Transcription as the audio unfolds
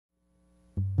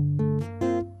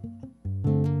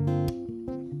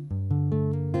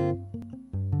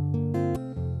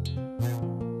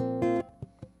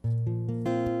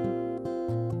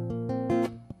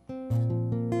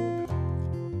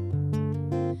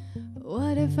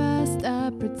if I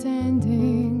stop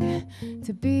pretending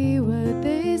to be what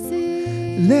they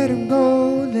see? Let them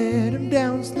go, let them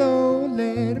down slow,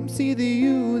 let them see the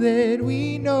you that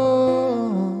we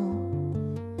know.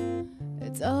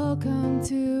 It's all come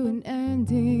to an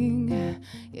ending,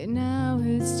 yeah, now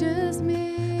it's just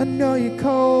me. I know you're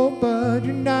cold, but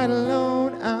you're not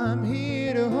alone. I'm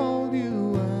here to hold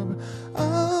you up.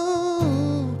 Oh,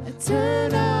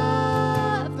 Turn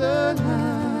off the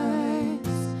lights,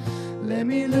 let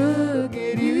me look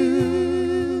at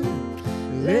you.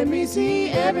 Let me see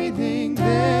everything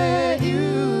that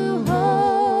you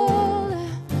hold.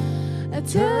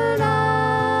 Turn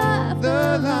off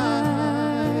the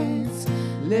lights,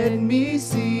 let me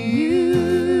see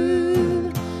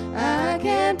you. I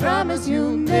can't promise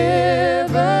you'll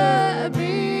never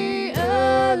be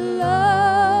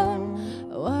alone.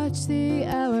 Watch the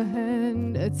hour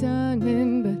hand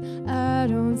a-turning, but I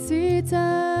don't see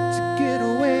time to get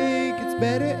awake, it's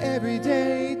better every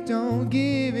day. Don't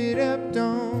give it up,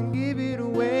 don't give it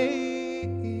away.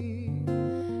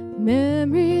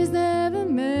 Memories never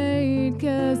made,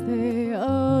 'cause they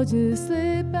all just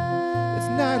slip by. It's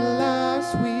not a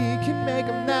loss, we can make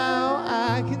them now.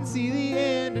 I can see the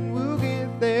end and we'll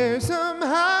get there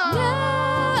somehow.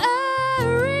 Now I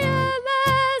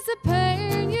realize the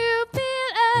pain you feel,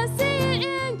 I see it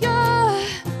in your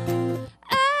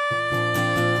eyes.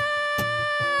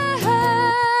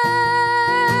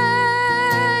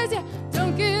 Yeah,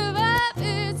 don't give up,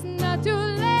 it's not too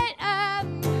late.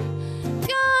 I'm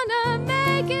gonna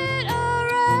make it alright.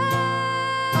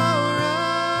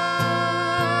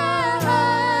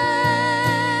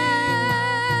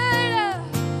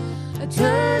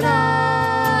 Turn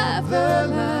off the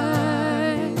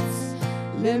lights,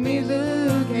 let me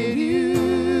look at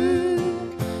you.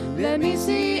 Let me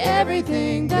see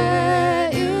everything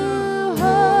that you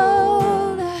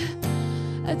hold.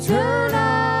 Turn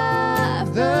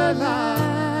off the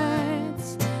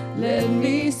lights, let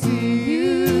me see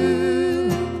you.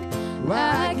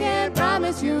 I can't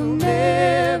promise you'll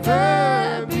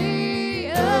never be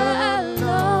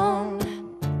alone.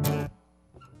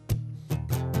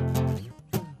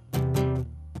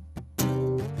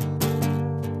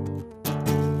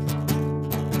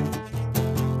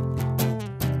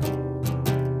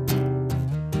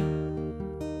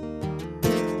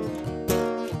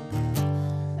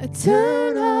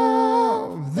 Turn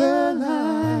off the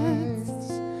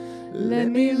lights, let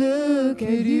me look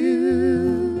at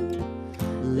you.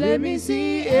 Let me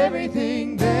see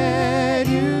everything that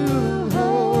you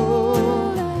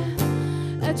hold.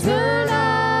 Turn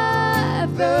off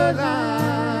the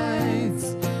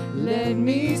lights, let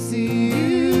me see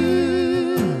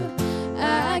you.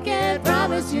 I can't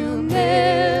promise you'll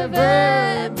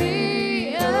never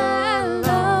be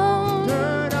alone.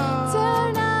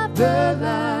 Turn off The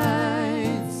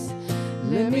lights,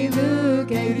 let me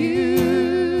look at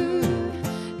you.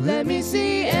 Let me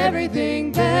see everything